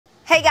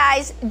Hey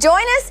guys,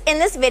 join us in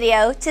this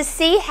video to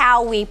see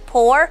how we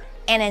pour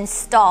and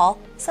install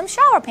some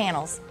shower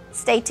panels.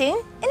 Stay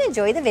tuned and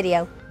enjoy the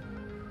video.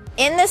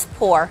 In this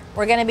pour,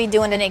 we're going to be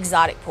doing an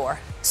exotic pour.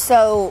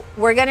 So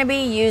we're going to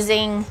be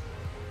using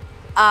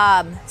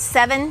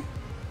 7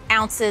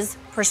 ounces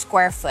per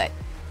square foot,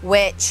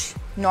 which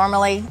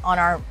normally on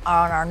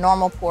our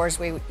normal pours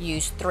we would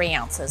use 3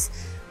 ounces.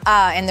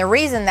 And the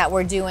reason that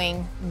we're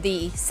doing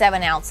the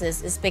 7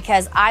 ounces is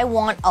because I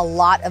want a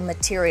lot of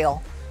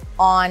material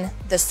on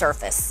the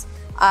surface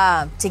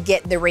to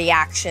get the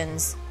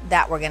reactions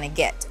that we're going to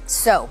get.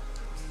 So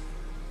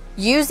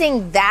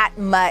using that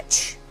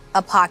much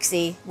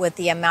epoxy with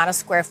the amount of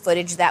square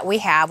footage that we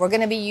have, we're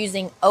going to be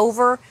using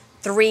over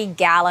 3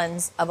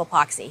 gallons of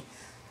epoxy.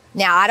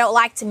 Now, I don't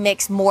like to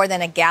mix more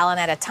than a gallon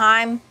at a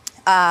time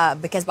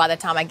because by the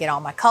time I get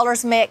all my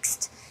colors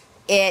mixed,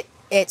 it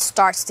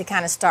starts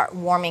to start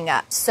warming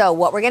up. So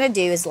what we're going to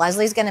do is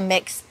Leslie's going to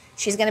mix.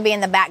 She's going to be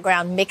in the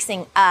background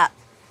mixing up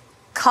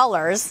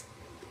colors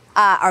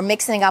or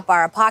mixing up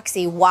our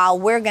epoxy while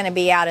we're going to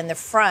be out in the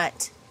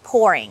front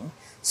pouring.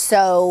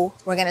 So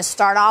we're going to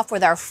start off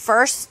with our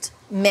first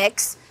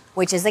mix,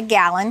 which is a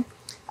gallon.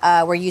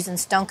 We're using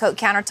Stone Coat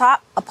Countertop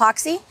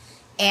Epoxy,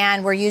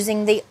 and we're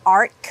using the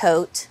art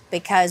coat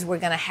because we're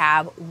going to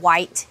have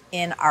white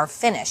in our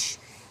finish.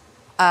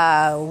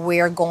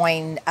 We're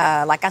going,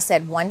 like I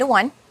said, 1 to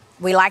 1.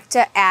 We like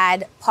to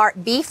add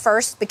part B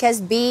first because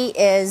B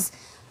is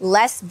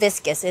less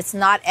viscous. It's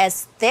not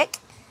as thick.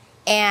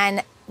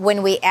 And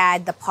when we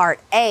add the part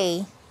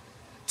A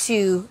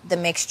to the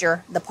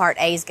mixture, the part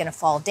A is going to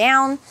fall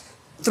down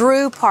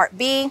through part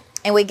B,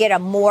 and we get a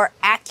more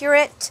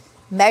accurate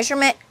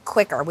measurement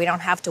quicker. We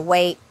don't have to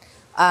wait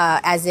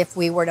as if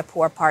we were to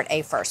pour part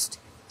A first.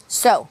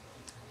 So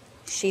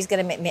she's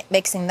going to be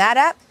mixing that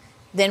up.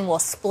 Then we'll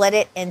split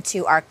it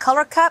into our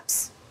color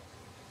cups,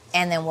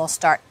 and then we'll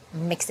start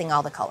mixing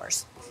all the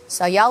colors.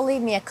 So y'all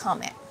leave me a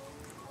comment.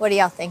 What do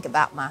y'all think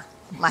about my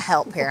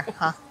help here,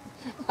 huh?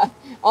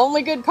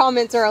 Only good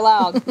comments are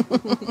allowed.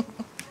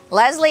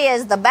 Leslie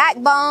is the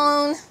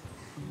backbone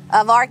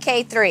of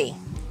RK3.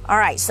 All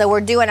right, so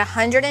we're doing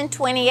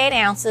 128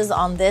 ounces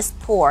on this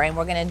pour, and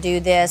we're going to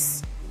do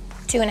this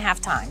 2.5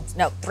 times.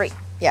 No, 3.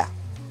 Yeah,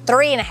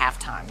 3.5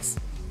 times.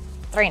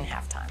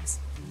 3.5 times.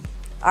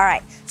 All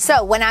right,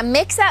 so when I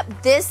mix up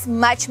this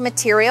much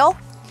material,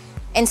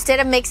 instead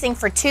of mixing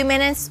for 2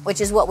 minutes,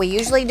 which is what we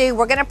usually do,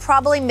 we're going to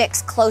probably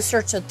mix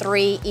closer to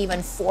 3,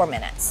 even 4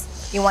 minutes.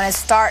 You want to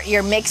start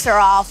your mixer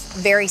off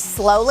very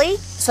slowly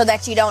so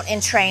that you don't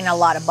entrain a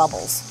lot of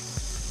bubbles.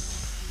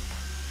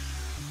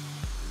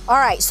 All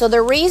right, so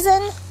the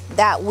reason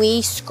that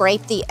we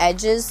scrape the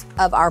edges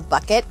of our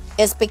bucket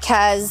is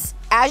because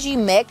as you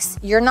mix,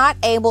 you're not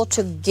able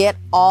to get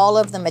all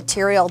of the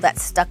material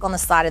that's stuck on the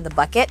side of the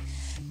bucket.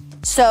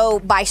 So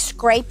by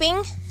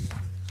scraping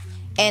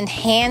and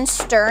hand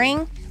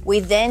stirring,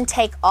 we then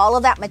take all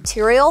of that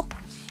material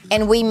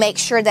and we make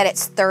sure that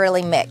it's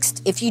thoroughly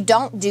mixed. If you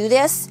don't do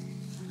this,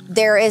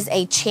 there is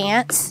a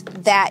chance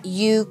that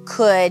you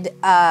could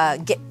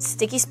get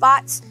sticky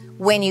spots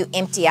when you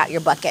empty out your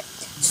bucket.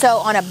 So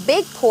on a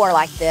big pour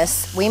like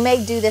this, we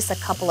may do this a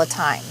couple of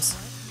times.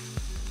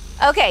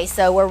 Okay,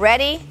 so we're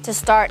ready to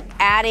start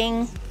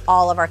adding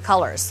all of our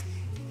colors.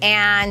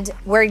 And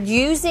we're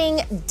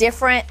using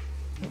different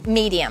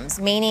mediums,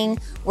 meaning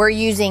we're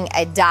using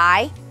a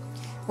dye,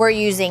 we're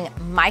using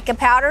mica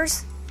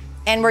powders,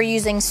 and we're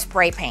using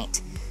spray paint.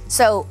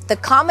 So the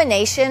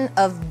combination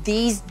of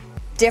these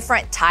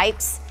different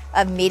types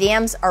of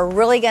mediums are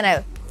really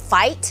gonna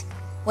fight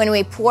when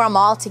we pour them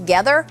all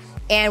together,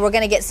 and we're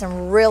gonna get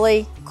some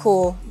really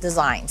cool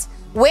designs.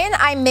 When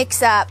I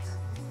mix up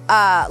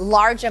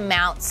large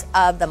amounts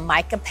of the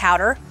mica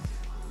powder,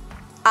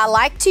 I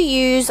like to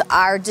use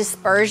our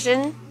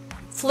dispersion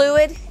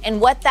fluid,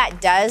 and what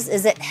that does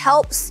is it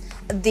helps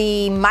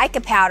the mica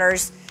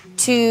powders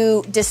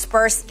to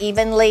disperse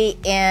evenly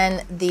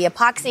in the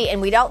epoxy, and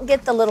we don't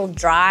get the little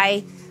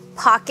dry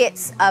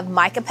pockets of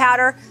mica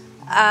powder,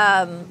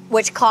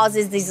 which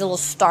causes these little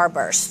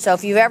starbursts. So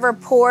if you've ever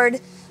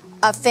poured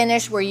a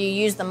finish where you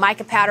use the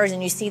mica powders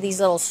and you see these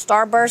little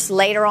starbursts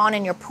later on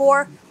in your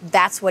pour,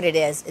 that's what it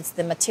is. It's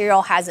the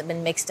material hasn't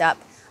been mixed up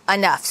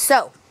enough.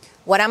 So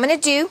what I'm going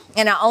to do,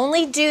 and I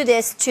only do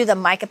this to the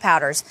mica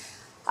powders,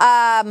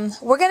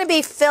 we're going to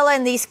be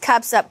filling these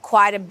cups up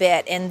quite a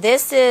bit, and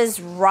this is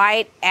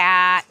right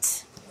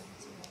at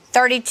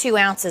 32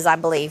 ounces, I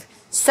believe.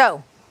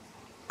 So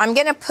I'm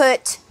going to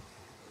put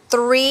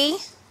 3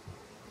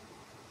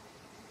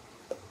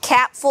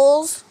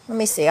 capfuls. Let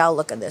me see, I'll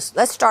look at this.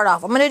 Let's start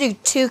off. I'm going to do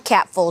 2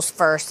 capfuls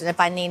first, and if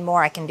I need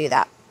more, I can do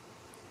that.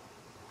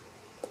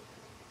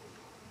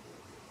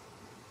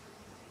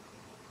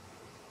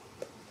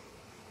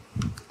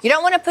 You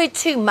don't want to put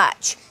too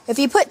much. If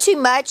you put too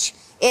much,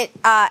 it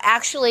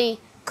actually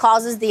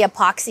causes the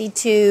epoxy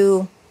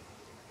to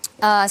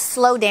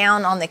slow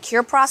down on the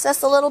cure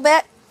process a little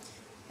bit,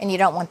 and you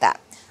don't want that.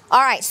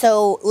 All right,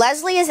 so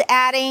Leslie is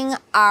adding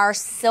our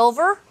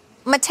silver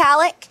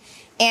metallic,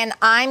 and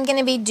I'm going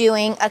to be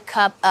doing a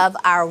cup of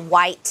our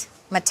white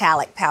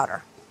metallic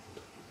powder.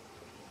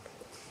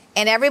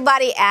 And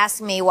everybody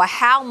asks me, well,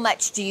 how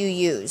much do you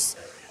use?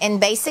 And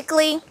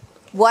basically,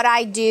 what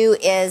I do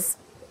is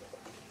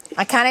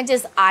I kind of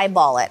just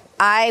eyeball it.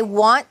 I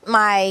want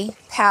my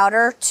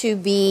powder to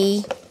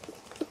be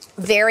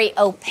very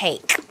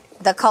opaque,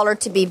 the color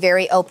to be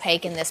very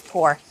opaque in this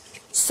pour.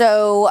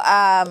 So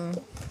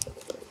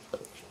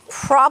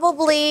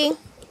probably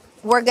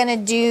we're going to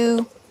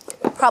do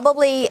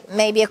probably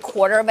maybe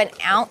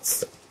 1/4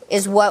 ounce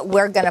is what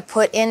we're going to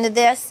put into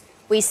this.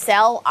 We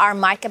sell our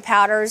mica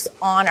powders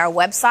on our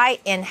website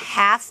in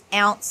 1/2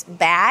 ounce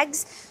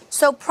bags.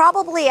 So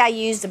probably I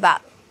used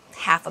about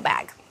 1/2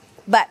 bag.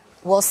 But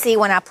we'll see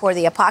when I pour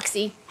the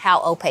epoxy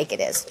how opaque it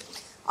is.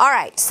 All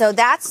right, so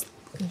that's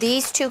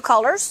these two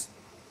colors.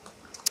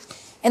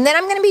 And then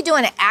I'm going to be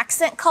doing an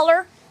accent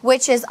color,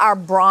 which is our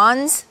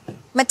bronze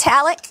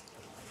metallic.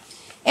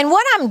 And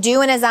what I'm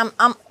doing is I'm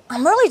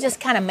really just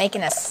kind of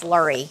making a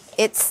slurry.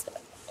 It's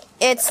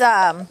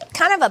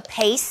kind of a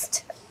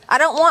paste. I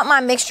don't want my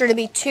mixture to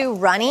be too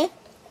runny.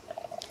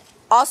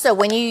 Also,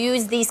 when you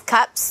use these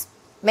cups,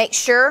 make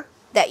sure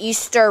that you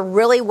stir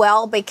really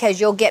well because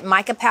you'll get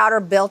mica powder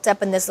built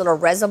up in this little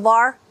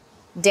reservoir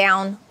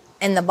down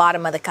in the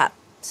bottom of the cup.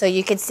 So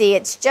you can see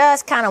it's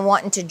just kind of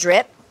wanting to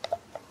drip.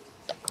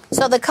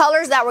 So the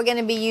colors that we're going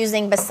to be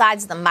using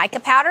besides the mica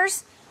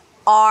powders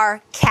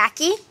are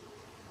khaki,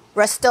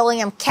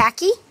 Rust-Oleum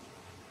khaki,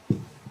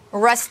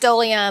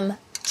 Rust-Oleum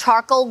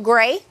charcoal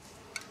gray,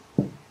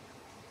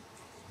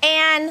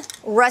 and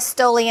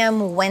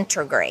Rust-Oleum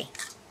winter gray.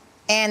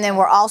 And then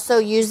we're also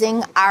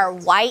using our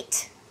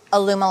white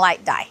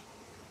Alumilite dye.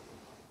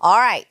 All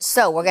right,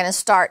 so we're gonna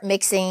start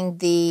mixing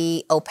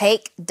the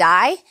opaque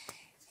dye.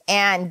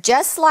 And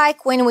just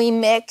like when we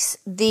mix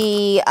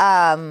the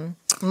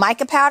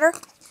mica powder,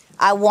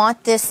 I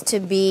want this to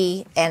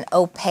be an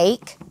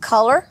opaque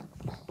color.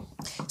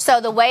 So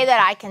the way that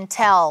I can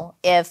tell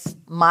if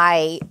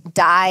my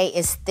dye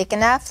is thick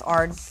enough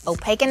or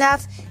opaque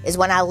enough is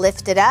when I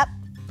lift it up,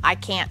 I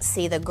can't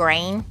see the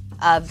grain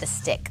of the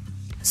stick.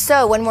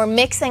 So when we're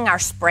mixing our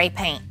spray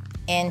paint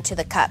into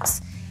the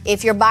cups,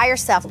 if you're by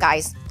yourself,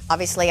 guys,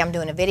 obviously I'm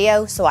doing a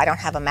video, so I don't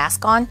have a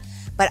mask on,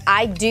 but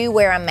I do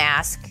wear a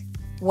mask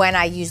when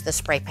I use the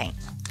spray paint.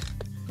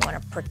 You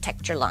want to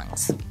protect your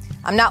lungs.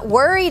 I'm not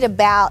worried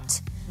about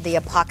the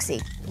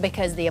epoxy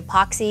because the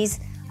epoxies,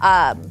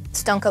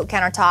 Stone Coat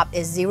Countertop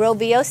is 0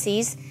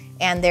 VOCs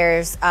and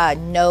there's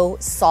no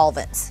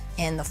solvents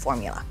in the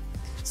formula.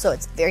 So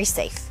it's very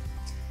safe.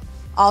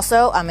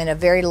 Also, I'm in a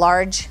very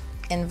large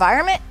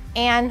environment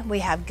and we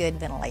have good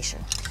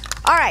ventilation.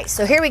 All right,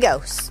 so here we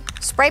go.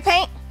 Spray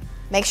paint,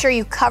 make sure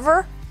you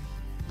cover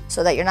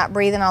so that you're not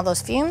breathing all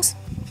those fumes.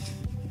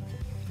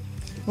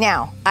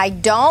 Now, I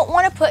don't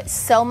want to put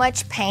so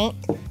much paint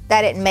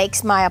that it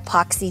makes my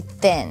epoxy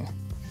thin.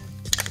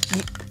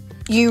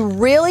 You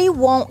really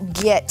won't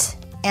get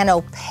an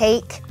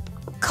opaque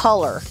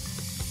color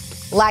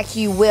like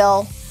you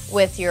will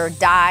with your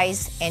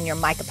dyes and your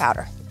mica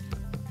powder.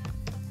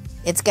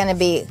 It's going to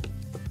be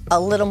a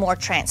little more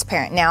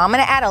transparent. Now, I'm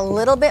going to add a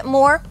little bit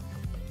more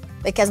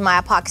because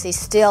my epoxy is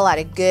still at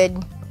a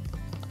good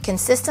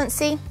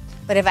consistency,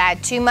 but if I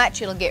add too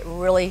much, it'll get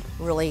really,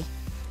 really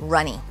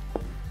runny.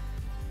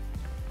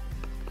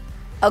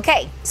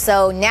 Okay,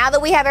 so now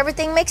that we have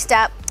everything mixed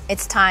up,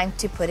 it's time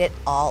to put it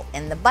all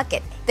in the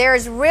bucket.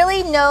 There's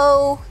really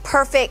no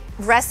perfect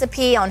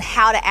recipe on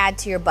how to add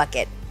to your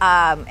bucket.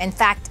 In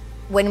fact,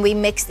 when we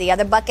mix the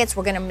other buckets,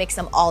 we're gonna mix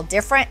them all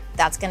different.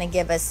 That's gonna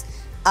give us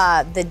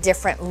the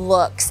different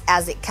looks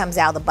as it comes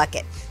out of the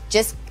bucket.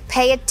 Just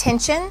pay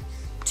attention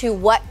to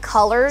what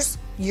colors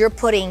you're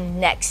putting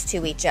next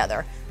to each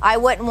other. I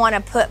wouldn't want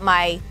to put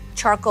my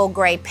charcoal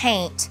gray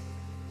paint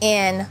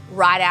in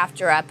right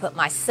after I put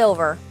my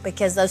silver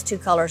because those two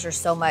colors are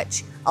so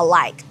much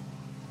alike.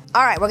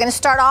 All right, we're going to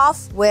start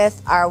off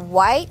with our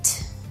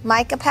white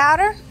mica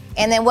powder,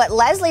 and then what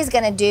Leslie's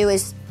going to do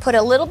is put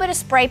a little bit of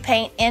spray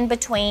paint in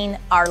between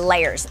our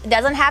layers. It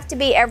doesn't have to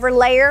be every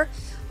layer.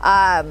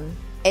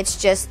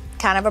 It's just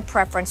kind of a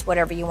preference,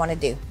 whatever you want to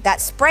do. That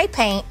spray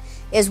paint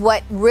is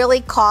what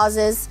really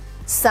causes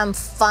some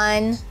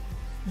fun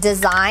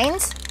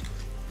designs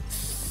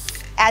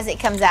as it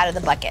comes out of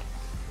the bucket.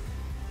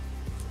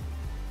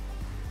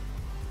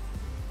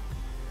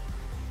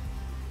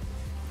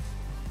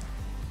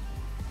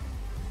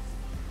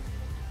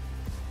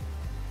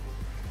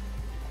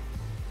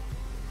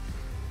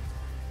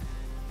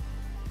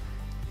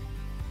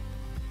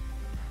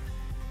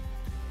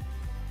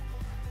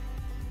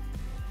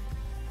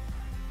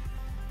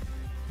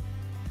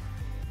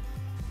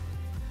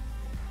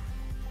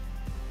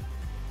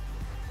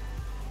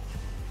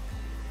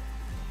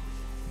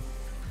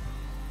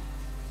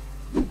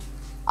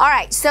 All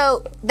right,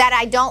 so that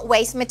I don't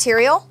waste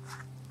material,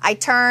 I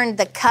turn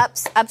the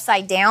cups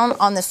upside down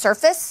on the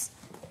surface,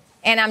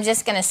 and I'm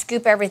just gonna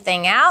scoop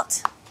everything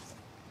out.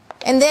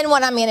 And then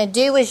what I'm gonna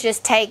do is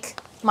just take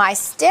my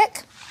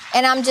stick,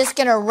 and I'm just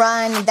gonna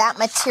run that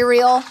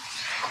material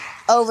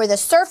over the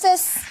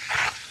surface.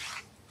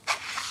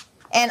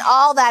 And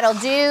all that'll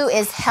do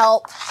is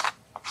help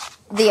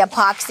the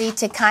epoxy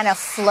to kind of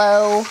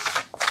flow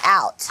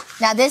out.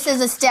 Now this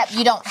is a step,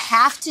 you don't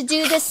have to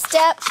do this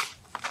step.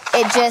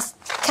 It just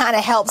kind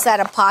of helps that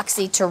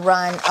epoxy to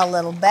run a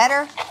little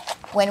better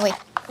when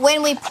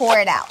we pour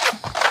it out.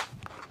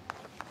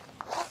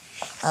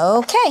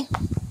 Okay,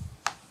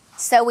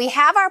 so we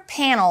have our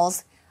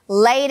panels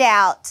laid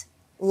out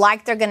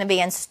like they're going to be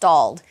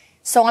installed.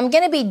 So I'm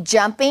going to be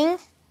jumping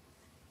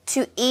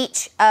to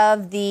each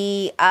of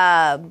the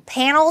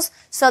panels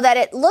so that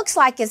it looks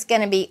like it's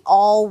going to be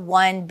all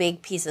one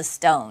big piece of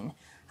stone.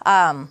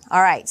 All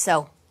right,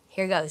 so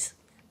here goes.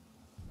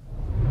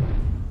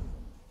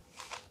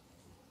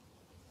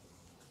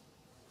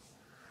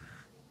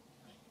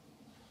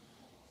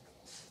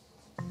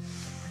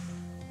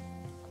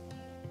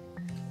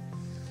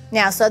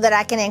 Now, so that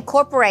I can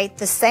incorporate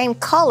the same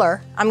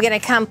color, I'm going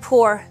to come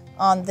pour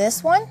on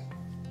this one.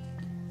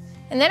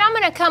 And then I'm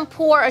going to come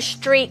pour a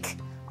streak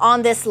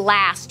on this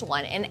last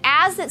one. And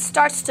as it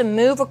starts to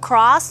move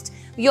across,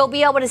 you'll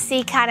be able to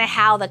see kind of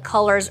how the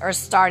colors are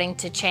starting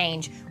to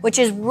change, which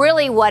is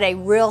really what a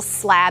real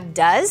slab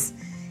does,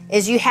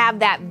 is you have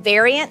that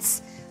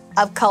variance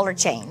of color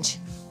change.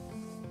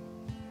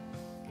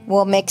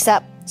 We'll mix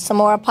up some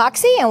more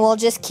epoxy and we'll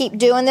just keep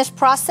doing this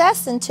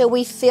process until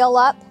we fill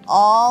up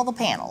all the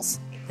panels.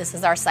 This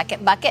is our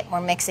second bucket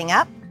we're mixing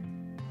up.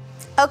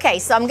 Okay,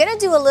 so I'm gonna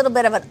do a little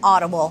bit of an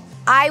audible.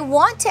 I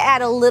want to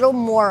add a little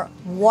more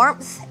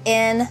warmth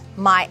in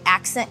my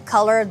accent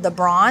color, the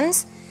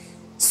bronze.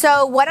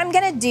 So what I'm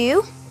gonna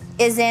do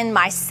is in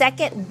my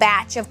second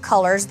batch of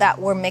colors that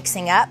we're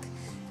mixing up,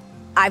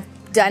 I've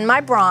done my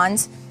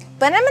bronze,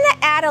 but I'm gonna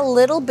add a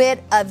little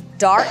bit of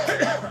dark.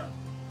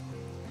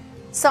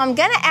 So I'm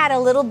gonna add a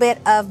little bit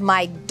of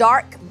my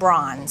dark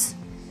bronze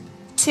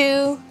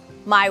to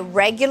my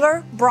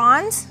regular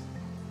bronze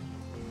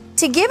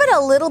to give it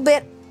a little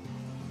bit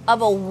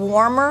of a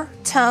warmer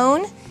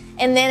tone.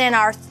 And then in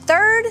our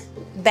third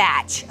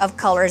batch of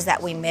colors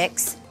that we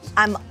mix,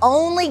 I'm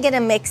only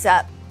gonna mix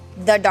up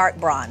the dark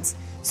bronze.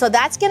 So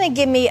that's gonna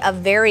give me a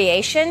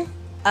variation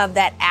of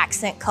that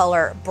accent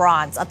color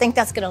bronze. I think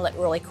that's gonna look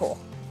really cool.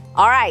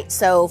 All right,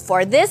 so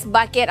for this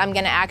bucket, I'm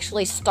gonna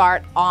actually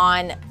start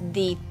on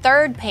the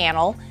third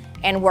panel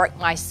and work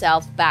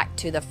myself back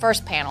to the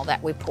first panel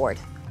that we poured.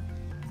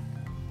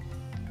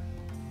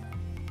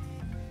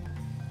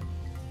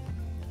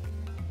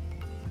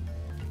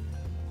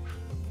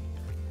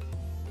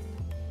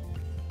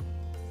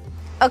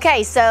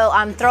 Okay, so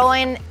I'm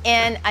throwing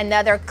in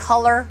another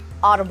color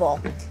audible.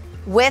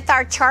 With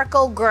our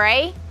charcoal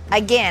gray,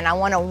 again, I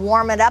want to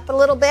warm it up a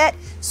little bit,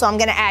 so I'm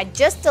going to add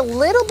just a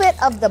little bit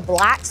of the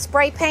black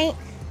spray paint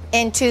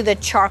into the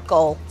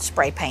charcoal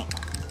spray paint.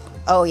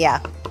 Oh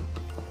yeah.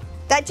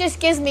 That just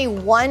gives me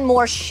one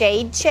more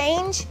shade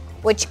change,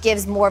 which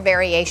gives more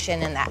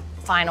variation in that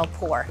final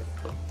pour.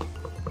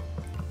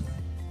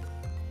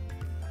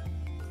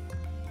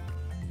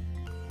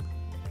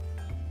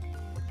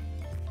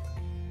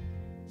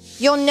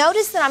 You'll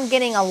notice that I'm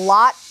getting a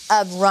lot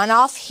of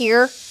runoff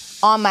here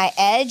on my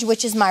edge,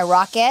 which is my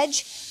rock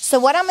edge. So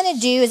what I'm gonna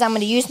do is I'm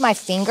gonna use my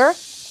finger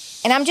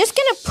and I'm just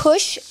gonna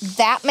push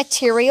that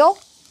material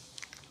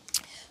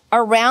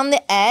around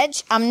the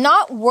edge. I'm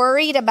not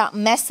worried about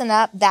messing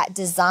up that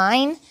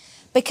design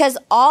because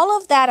all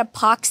of that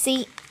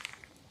epoxy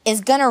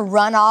is gonna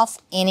run off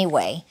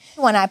anyway.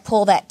 When I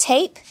pull that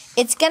tape,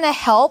 it's gonna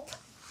help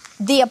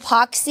the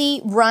epoxy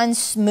runs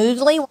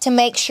smoothly to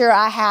make sure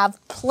I have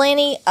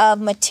plenty of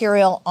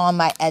material on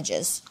my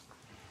edges.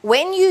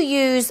 When you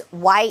use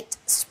white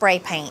spray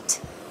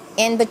paint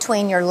in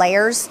between your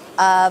layers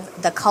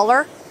of the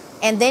color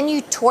and then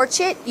you torch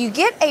it, you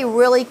get a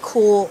really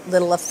cool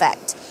little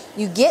effect.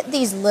 You get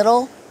these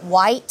little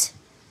white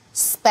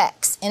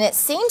specks, and it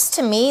seems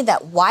to me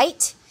that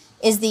white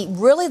is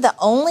really the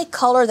only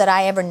color that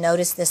I ever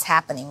noticed this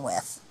happening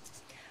with.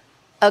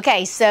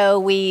 Okay, so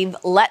we've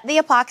let the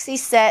epoxy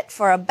set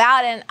for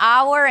about an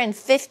hour and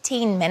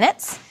 15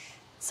 minutes.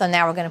 So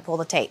now we're gonna pull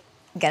the tape.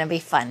 Gonna be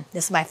fun.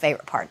 This is my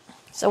favorite part.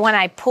 So when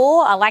I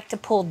pull, I like to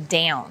pull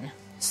down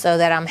so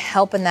that I'm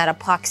helping that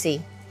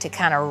epoxy to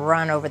kind of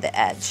run over the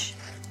edge.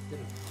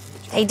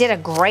 They did a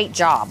great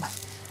job.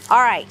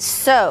 All right,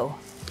 so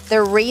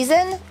the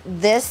reason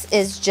this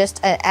is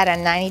just at a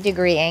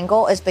 90-degree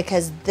angle is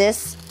because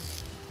this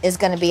is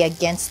gonna be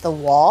against the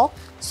wall.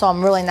 So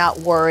I'm really not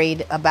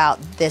worried about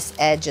this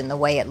edge and the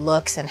way it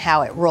looks and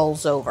how it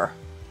rolls over.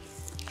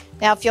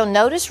 Now, if you'll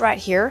notice right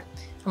here,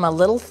 I'm a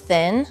little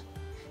thin,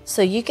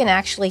 so you can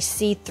actually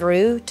see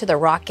through to the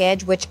rock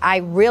edge, which I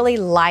really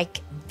like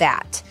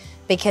that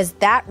because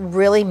that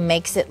really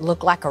makes it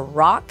look like a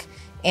rock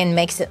and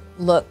makes it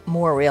look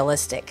more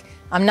realistic.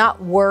 I'm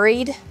not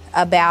worried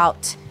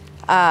about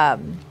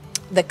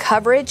the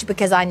coverage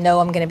because I know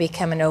I'm gonna be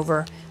coming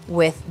over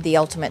with the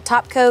ultimate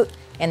top coat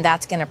and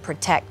that's gonna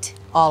protect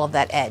all of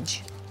that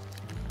edge.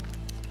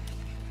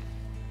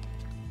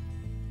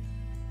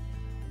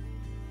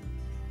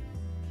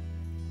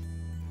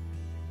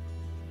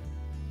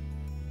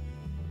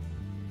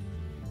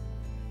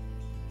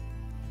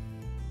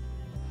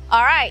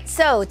 All right,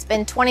 so it's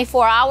been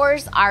 24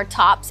 hours. Our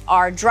tops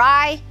are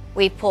dry.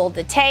 We pulled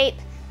the tape.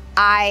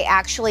 I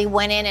actually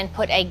went in and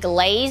put a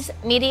glaze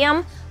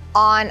medium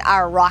on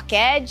our rock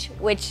edge,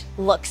 which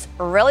looks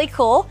really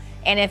cool.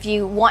 And if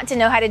you want to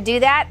know how to do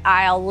that,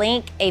 I'll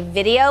link a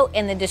video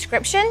in the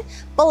description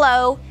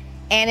below,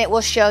 and it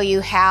will show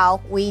you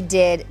how we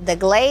did the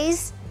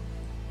glaze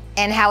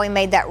and how we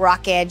made that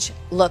rock edge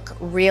look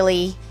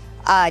really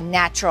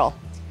natural.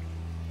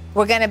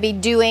 We're gonna be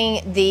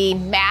doing the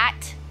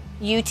matte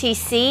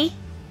UTC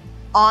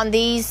on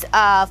these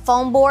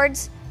foam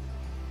boards.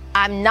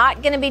 I'm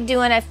not gonna be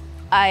doing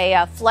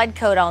a flood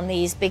coat on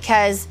these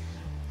because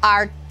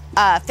our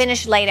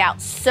finish laid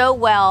out so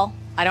well.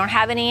 I don't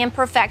have any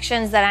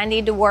imperfections that I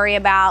need to worry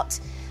about.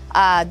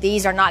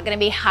 These are not gonna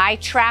be high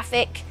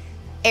traffic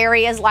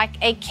areas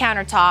like a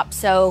countertop,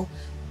 so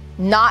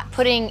not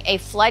putting a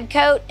flood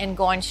coat and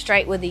going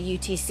straight with the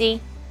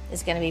UTC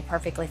is gonna be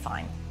perfectly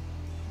fine.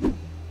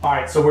 All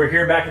right, so we're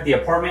here back at the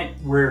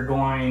apartment. We're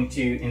going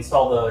to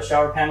install the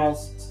shower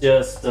panels.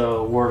 Just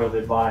a word of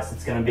advice,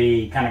 it's gonna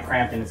be kind of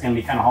cramped and it's gonna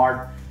be kind of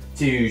hard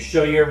to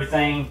show you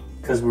everything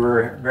because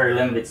we're very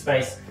limited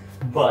space,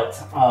 but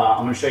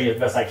I'm gonna show you as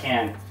best I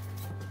can.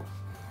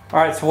 All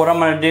right, so what I'm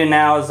gonna do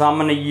now is I'm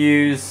gonna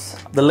use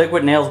the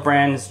Liquid Nails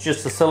brand. It's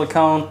just a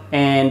silicone,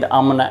 and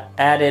I'm gonna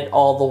add it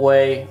all the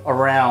way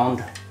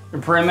around the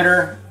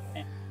perimeter.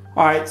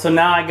 All right, so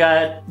now I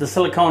got the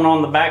silicone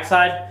on the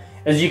backside.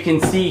 As you can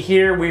see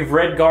here, we've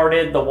red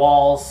guarded the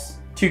walls,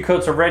 2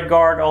 coats of red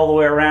guard all the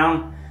way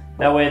around.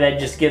 That way that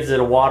just gives it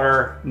a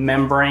water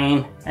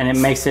membrane and it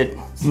makes it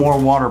more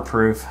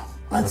waterproof.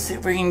 Let's see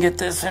if we can get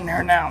this in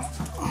here now.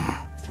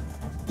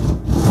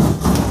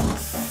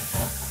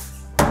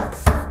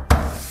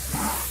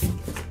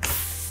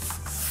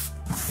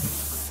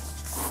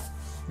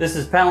 This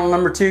is panel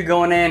number 2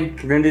 going in.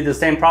 We're gonna do the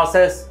same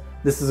process.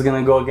 This is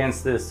gonna go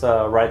against this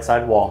right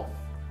side wall.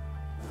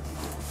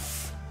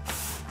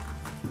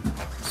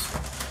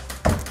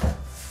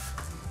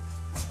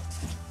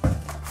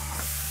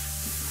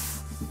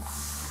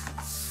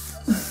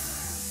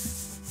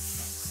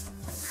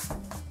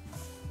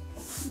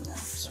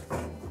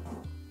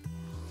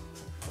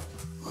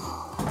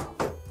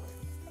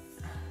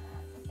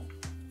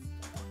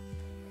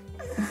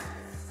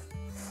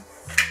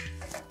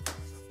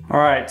 All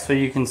right, so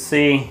you can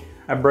see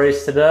I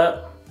braced it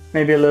up.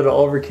 Maybe a little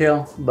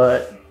overkill,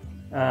 but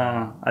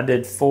I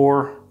did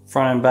 4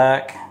 front and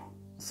back.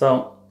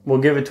 So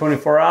we'll give it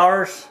 24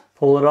 hours,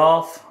 pull it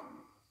off.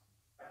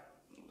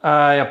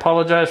 I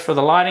apologize for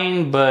the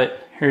lighting, but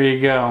here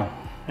you go.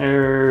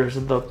 There's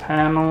the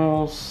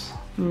panels.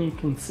 You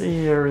can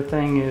see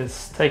everything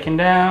is taken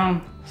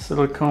down.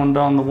 Siliconed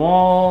on the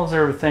walls,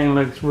 everything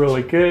looks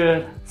really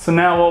good. So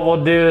now what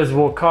we'll do is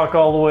we'll caulk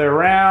all the way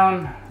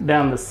around,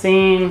 down the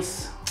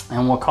seams,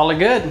 and we'll call it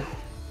good.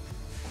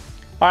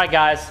 All right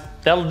guys,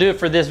 that'll do it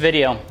for this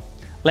video.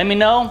 Let me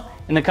know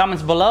in the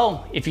comments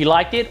below if you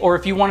liked it or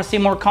if you want to see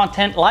more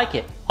content like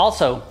it.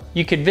 Also,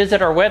 you could visit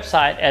our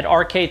website at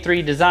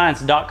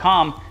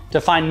RK3Designs.com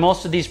to find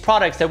most of these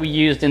products that we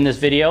used in this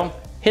video.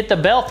 Hit the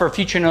bell for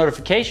future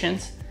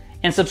notifications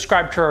and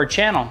subscribe to our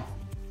channel.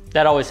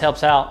 That always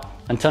helps out.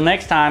 Until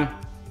next time,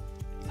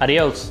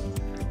 adios.